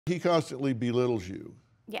He constantly belittles you.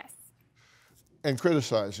 Yes. And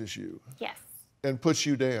criticizes you. Yes. And puts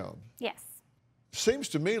you down. Yes. Seems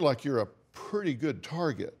to me like you're a pretty good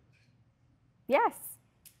target. Yes.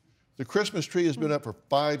 The Christmas tree has been up for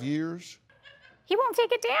 5 years. He won't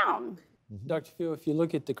take it down. Dr. Phil, if you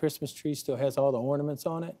look at the Christmas tree, still has all the ornaments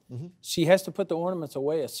on it. She has to put the ornaments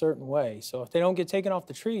away a certain way. So if they don't get taken off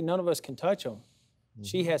the tree, none of us can touch them.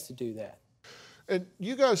 She has to do that. And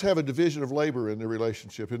you guys have a division of labor in the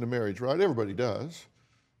relationship, in the marriage, right? Everybody does.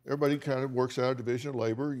 Everybody kind of works out a division of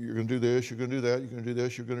labor. You're going to do this, you're going to do that, you're going to do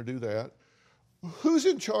this, you're going to do that. Who's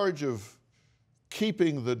in charge of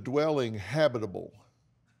keeping the dwelling habitable?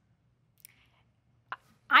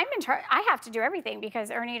 I'm in charge. I have to do everything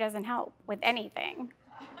because Ernie doesn't help with anything.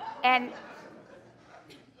 And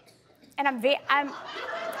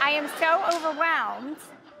I am so overwhelmed.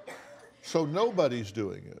 So nobody's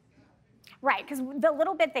doing it. Right, because the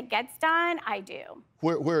little bit that gets done, I do.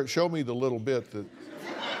 Show me the little bit that.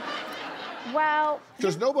 Well.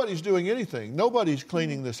 Because nobody's doing anything. Nobody's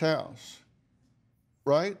cleaning this house,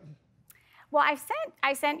 right? Well,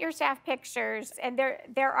 I sent your staff pictures, and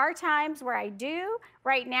there are times where I do.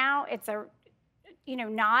 Right now, it's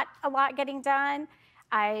not a lot getting done.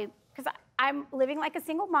 Because I'm living like a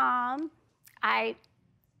single mom. I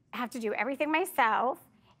have to do everything myself,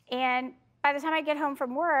 and by the time I get home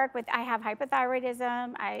from work, I have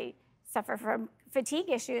hypothyroidism, I suffer from fatigue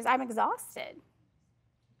issues, I'm exhausted.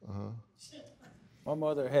 My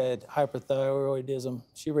mother had hyperthyroidism.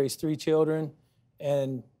 She raised 3 children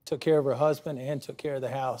and took care of her husband and took care of the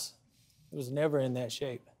house. It was never in that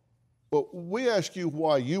shape. Well, we asked you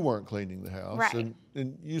why you weren't cleaning the house. Right.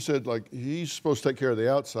 And you said, like, he's supposed to take care of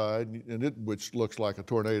the outside, which looks like a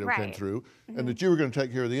tornado came through, and that you were going to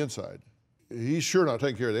take care of the inside. He's sure not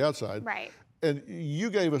taking care of the outside. Right. And you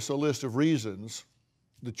gave us a list of reasons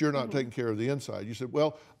that you're not taking care of the inside. You said,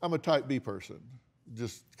 well, I'm a type B person,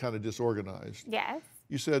 just kind of disorganized. Yes.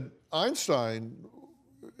 You said Einstein,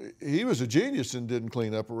 he was a genius and didn't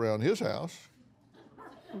clean up around his house,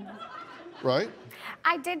 right?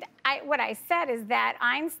 What I said is that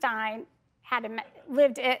Einstein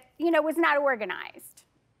was not organized.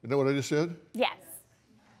 You know what I just said? Yes.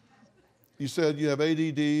 You said you have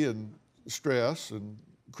ADD and stress and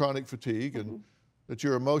chronic fatigue and that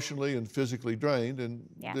you're emotionally and physically drained and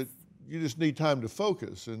that you just need time to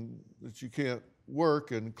focus and that you can't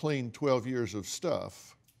work and clean 12 years of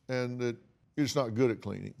stuff and that you're just not good at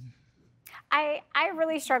cleaning. I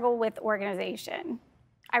really struggle with organization.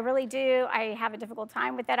 I really do. I have a difficult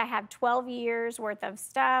time with it. I have 12 years worth of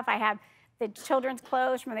stuff. I have the children's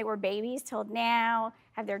clothes from when they were babies till now.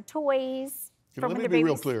 I have their toys. Let me be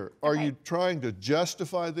real clear. Are you trying to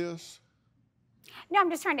justify this? No, I'm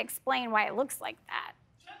just trying to explain why it looks like that.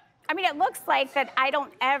 I mean, it looks like that I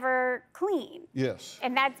don't ever clean. Yes.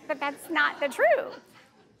 But that's not the truth.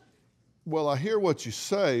 Well, I hear what you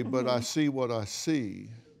say, but I see what I see.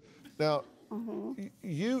 Now,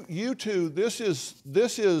 you two, this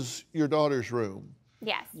is your daughter's room.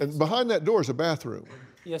 Yes. And behind that door is a bathroom.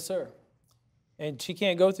 Yes, sir. And she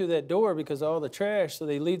can't go through that door because of all the trash, so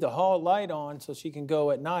they leave the hall light on so she can go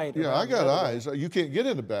at night. Yeah, I got eyes. You can't get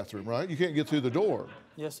in the bathroom, right? You can't get through the door.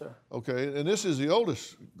 Yes, sir. Okay, and this is the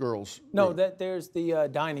oldest girl's No, room. there's the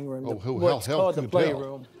dining room, Oh, what's hell called the can tell.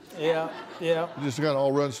 playroom. Yeah, yeah. It just kind of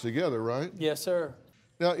all runs together, right? Yes, sir.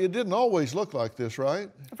 Now, it didn't always look like this, right?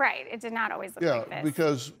 Right, it did not always look like this. Yeah,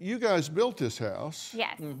 because you guys built this house.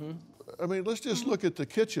 Yes. I mean, let's just look at the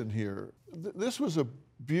kitchen here. This was a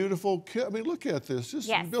beautiful, I mean, look at this.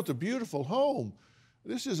 You built a beautiful home.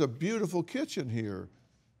 This is a beautiful kitchen here.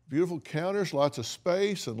 Beautiful counters, lots of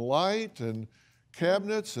space and light and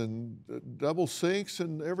cabinets and double sinks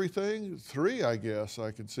and everything. 3, I guess,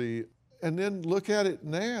 I can see. And then look at it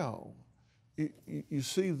now. You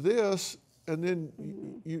see this, and then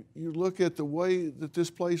you look at the way that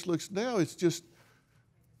this place looks now. It's just,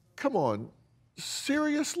 come on,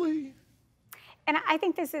 seriously? And I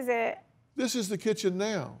think this is the kitchen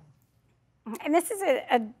now. And this is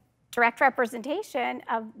a direct representation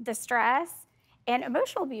of the stress and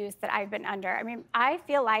emotional abuse that I've been under. I mean, I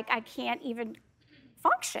feel like I can't even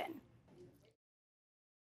function.